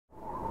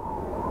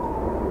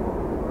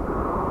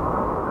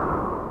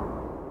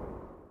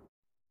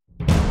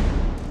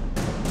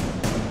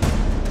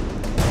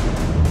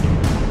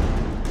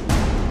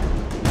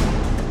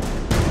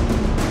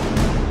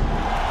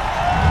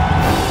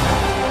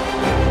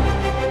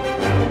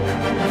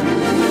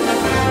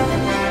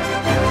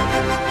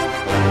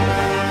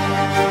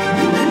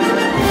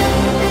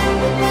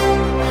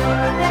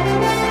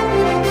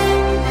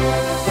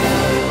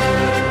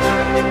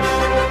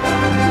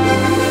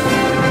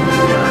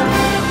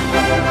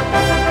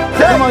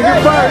on,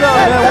 get fired up,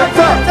 man. What's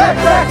up?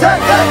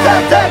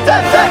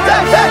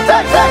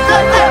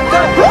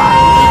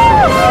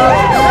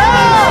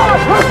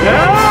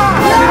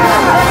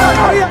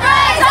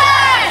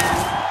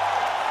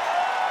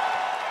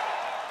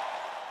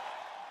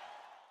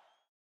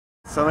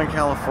 Southern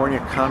California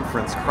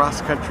Conference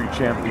Cross-Country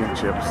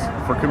Championships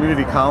for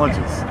community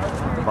colleges.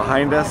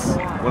 Behind us,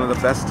 one of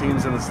the best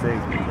teams in the state,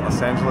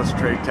 Los Angeles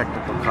Trade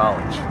Technical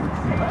College.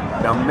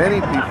 Now, many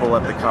people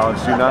at the college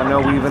do not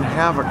know we even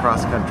have a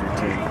cross-country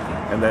team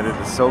and that it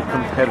is so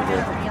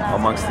competitive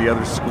amongst the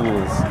other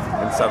schools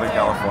in Southern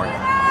California.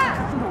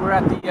 We're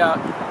at the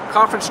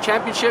conference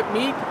championship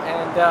meet,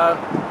 and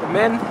the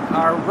men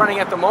are running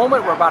at the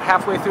moment. We're about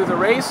halfway through the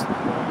race.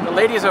 The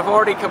ladies have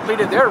already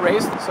completed their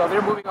race, so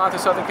they're moving on to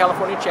Southern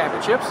California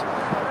Championships.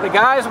 The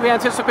guys, we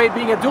anticipate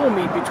being a dual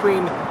meet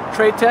between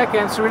Trade Tech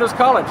and Cerritos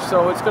College,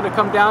 so it's going to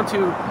come down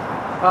to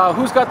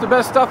who's got the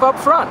best stuff up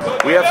front.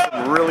 We have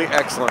some really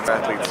excellent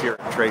athletes here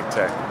at Trade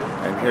Tech,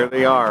 and here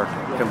they are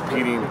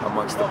competing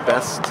amongst the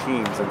best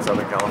teams in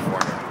Southern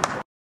California.